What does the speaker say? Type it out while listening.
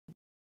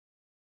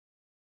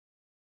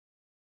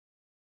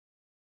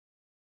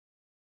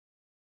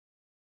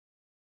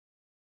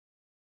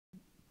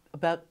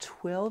About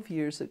 12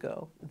 years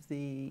ago,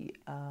 the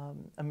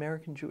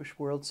American Jewish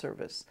World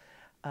Service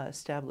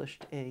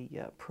established a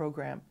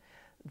program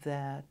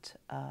that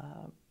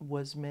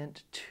was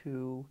meant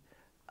to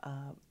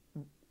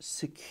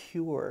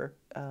secure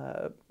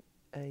a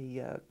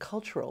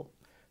cultural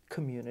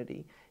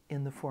community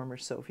in the former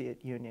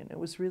Soviet Union. It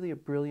was really a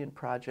brilliant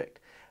project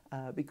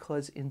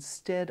because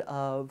instead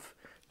of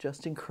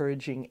just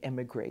encouraging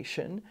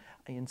emigration,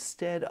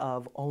 instead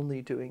of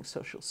only doing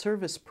social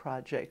service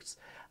projects,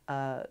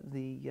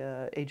 the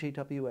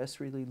AJWS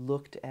really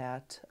looked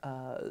at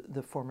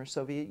the former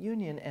Soviet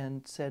Union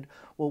and said,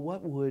 well,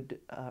 what would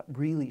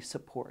really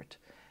support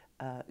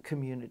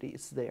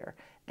communities there?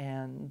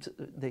 And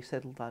they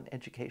settled on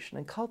education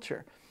and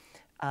culture.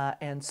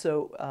 And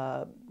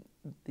so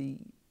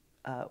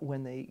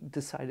when they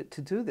decided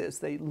to do this,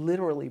 they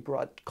literally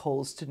brought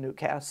coals to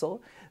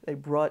Newcastle. They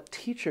brought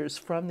teachers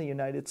from the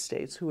United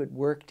States who had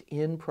worked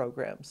in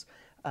programs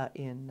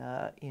in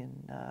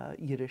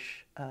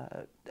Yiddish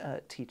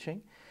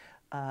teaching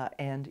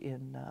and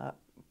in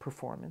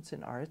performance,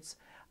 in arts.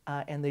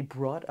 And they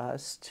brought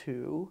us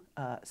to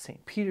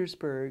St.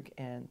 Petersburg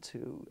and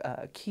to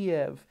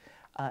Kiev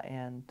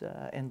and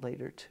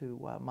later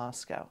to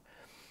Moscow.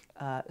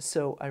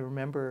 So I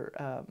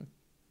remember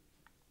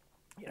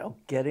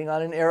getting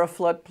on an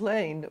Aeroflot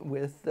plane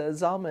with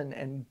Zalman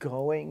and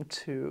going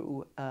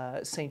to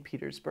St.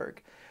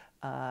 Petersburg.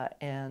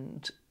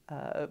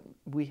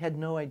 We had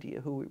no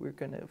idea who we were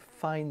going to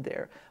find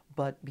there,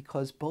 but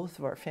because both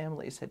of our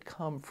families had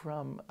come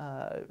from,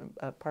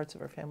 parts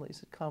of our families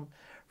had come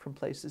from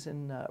places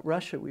in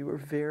Russia, we were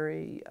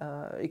very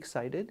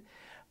excited.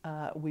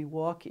 We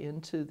walk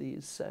into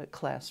these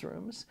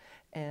classrooms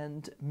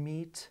and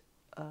meet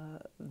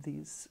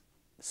these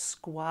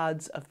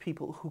squads of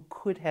people who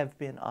could have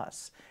been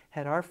us.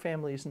 Had our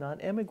families not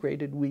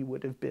emigrated, we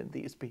would have been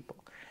these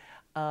people.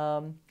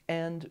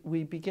 And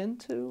we begin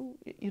to,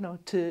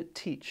 to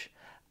teach.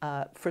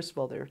 First of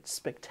all, they're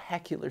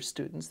spectacular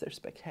students. They're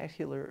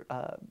spectacular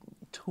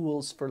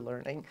tools for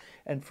learning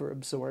and for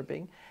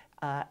absorbing.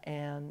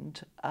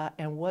 And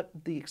what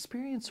the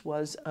experience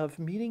was of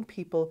meeting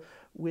people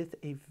with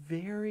a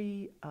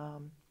very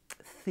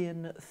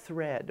thin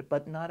thread,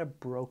 but not a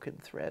broken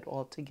thread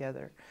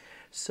altogether.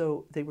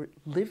 So they were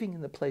living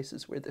in the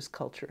places where this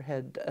culture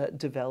had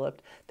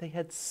developed. They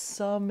had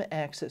some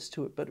access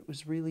to it, but it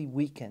was really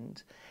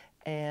weakened.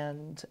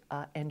 And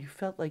you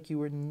felt like you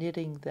were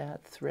knitting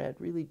that thread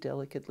really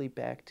delicately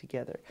back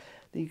together.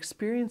 The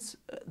experience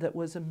that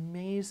was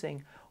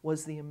amazing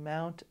was the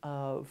amount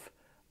of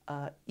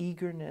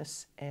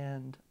eagerness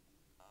and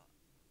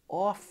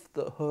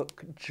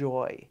off-the-hook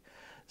joy.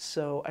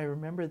 So I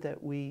remember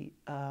that we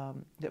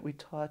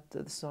taught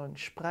the song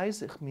Sprei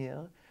sich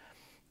mir,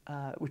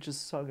 which is a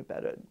song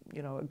about a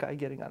guy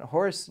getting on a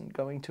horse and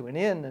going to an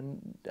inn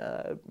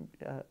and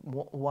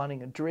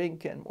wanting a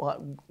drink and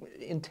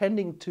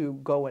intending to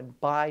go and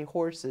buy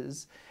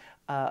horses,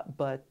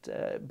 but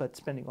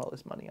spending all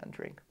his money on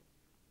drink.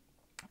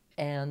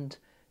 And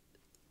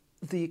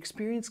the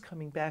experience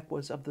coming back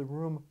was of the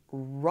room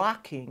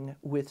rocking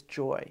with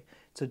joy.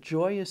 It's a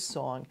joyous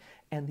song,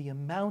 and the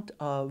amount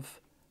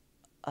of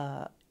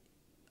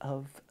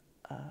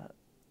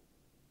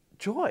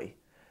joy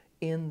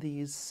in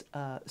these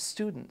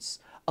students,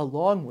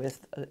 along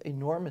with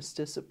enormous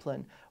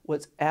discipline,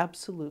 was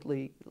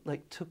absolutely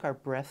took our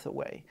breath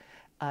away.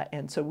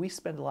 And so we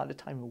spend a lot of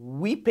time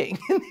weeping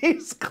in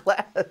these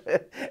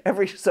classes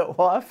every so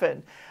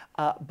often,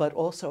 but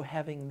also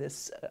having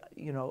this,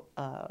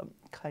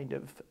 kind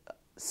of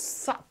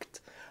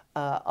sucked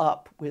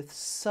up with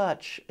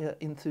such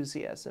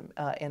enthusiasm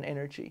and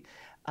energy.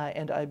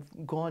 And I've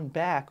gone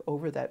back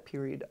over that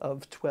period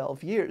of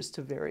 12 years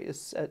to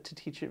to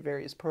teach at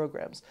various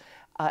programs.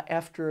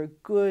 After a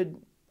good,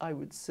 I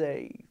would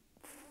say,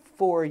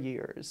 4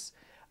 years,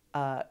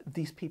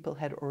 these people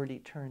had already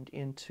turned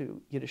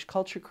into Yiddish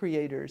culture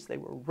creators. They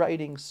were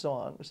writing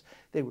songs.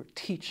 They were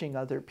teaching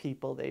other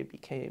people.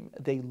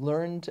 They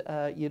learned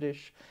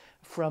Yiddish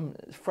from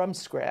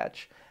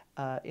scratch.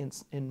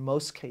 In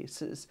most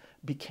cases,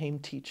 became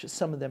teachers.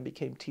 Some of them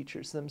became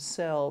teachers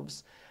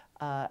themselves.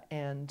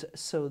 And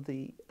so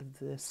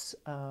this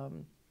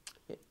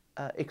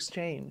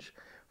exchange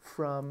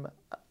from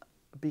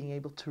being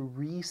able to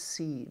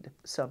reseed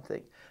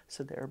something.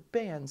 So there are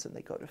bands and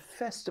they go to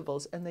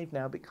festivals and they've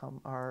now become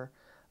our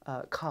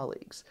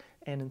colleagues.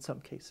 And in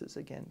some cases,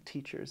 again,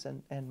 teachers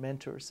and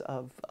mentors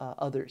of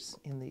others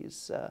in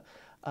these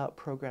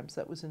programs.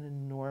 That was an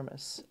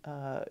enormous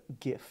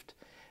gift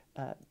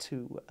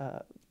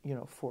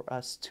for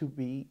us to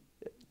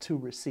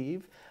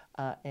receive.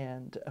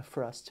 And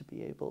for us to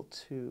be able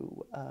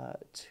to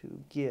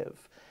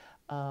give.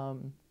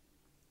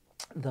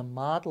 The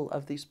model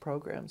of these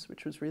programs,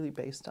 which was really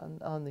based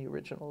on the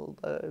original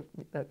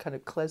kind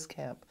of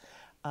Kleskamp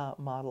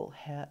model,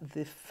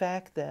 the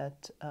fact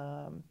that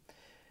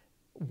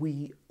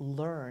we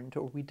learned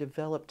or we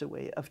developed a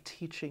way of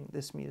teaching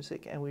this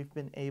music, and we've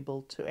been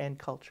able to, and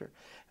culture,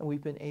 and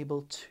we've been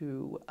able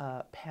to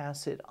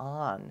pass it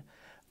on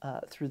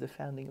through the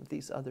founding of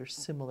these other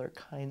similar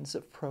kinds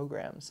of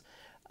programs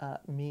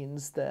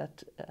means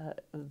that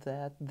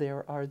that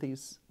there are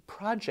these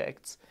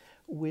projects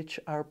which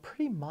are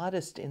pretty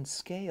modest in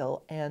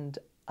scale and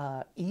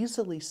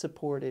easily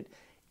supported,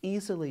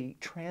 easily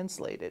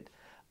translated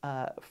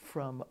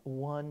from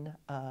one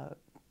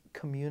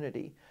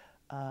community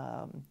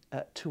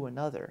to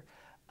another.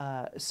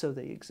 So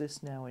they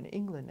exist now in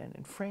England and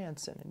in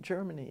France and in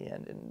Germany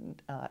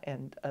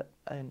and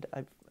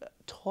I've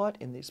taught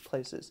in these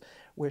places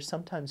where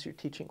sometimes you're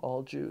teaching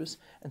all Jews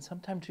and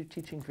sometimes you're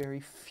teaching very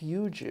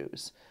few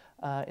Jews.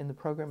 In the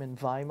program in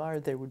Weimar,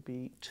 there would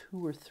be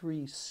 2 or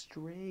 3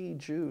 stray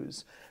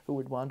Jews who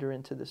would wander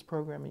into this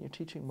program, and you're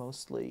teaching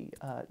mostly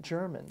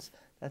Germans.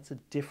 That's a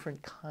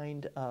different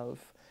kind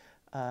of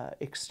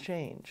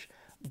exchange,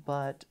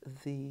 but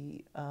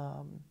the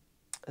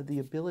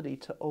ability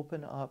to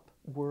open up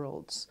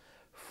worlds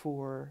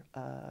for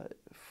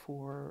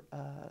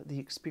the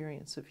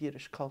experience of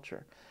Yiddish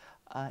culture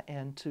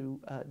and to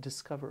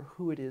discover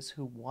who it is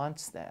who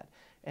wants that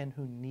and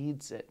who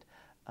needs it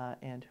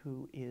and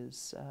who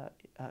is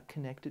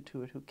connected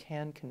to it, who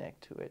can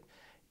connect to it,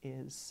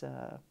 is,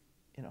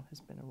 has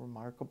been a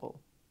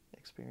remarkable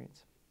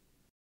experience.